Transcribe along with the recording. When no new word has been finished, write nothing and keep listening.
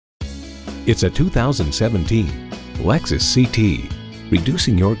It's a 2017 Lexus CT.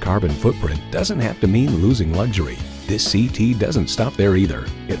 Reducing your carbon footprint doesn't have to mean losing luxury. This CT doesn't stop there either.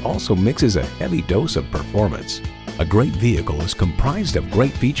 It also mixes a heavy dose of performance. A great vehicle is comprised of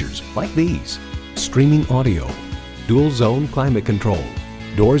great features like these: streaming audio, dual zone climate control,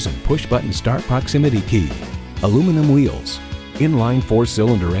 doors and push button start proximity key, aluminum wheels, inline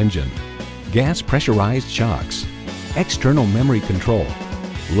 4-cylinder engine, gas pressurized shocks, external memory control,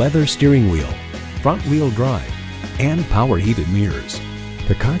 leather steering wheel, front wheel drive, and power heated mirrors.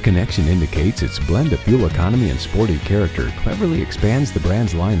 The Car Connection indicates its blend of fuel economy and sporty character cleverly expands the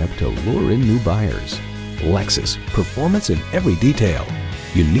brand's lineup to lure in new buyers. Lexus, performance in every detail.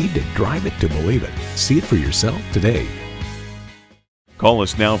 You need to drive it to believe it. See it for yourself today. Call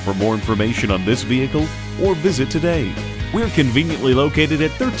us now for more information on this vehicle or visit today. We're conveniently located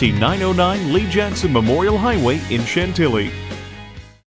at 13909 Lee Jackson Memorial Highway in Chantilly.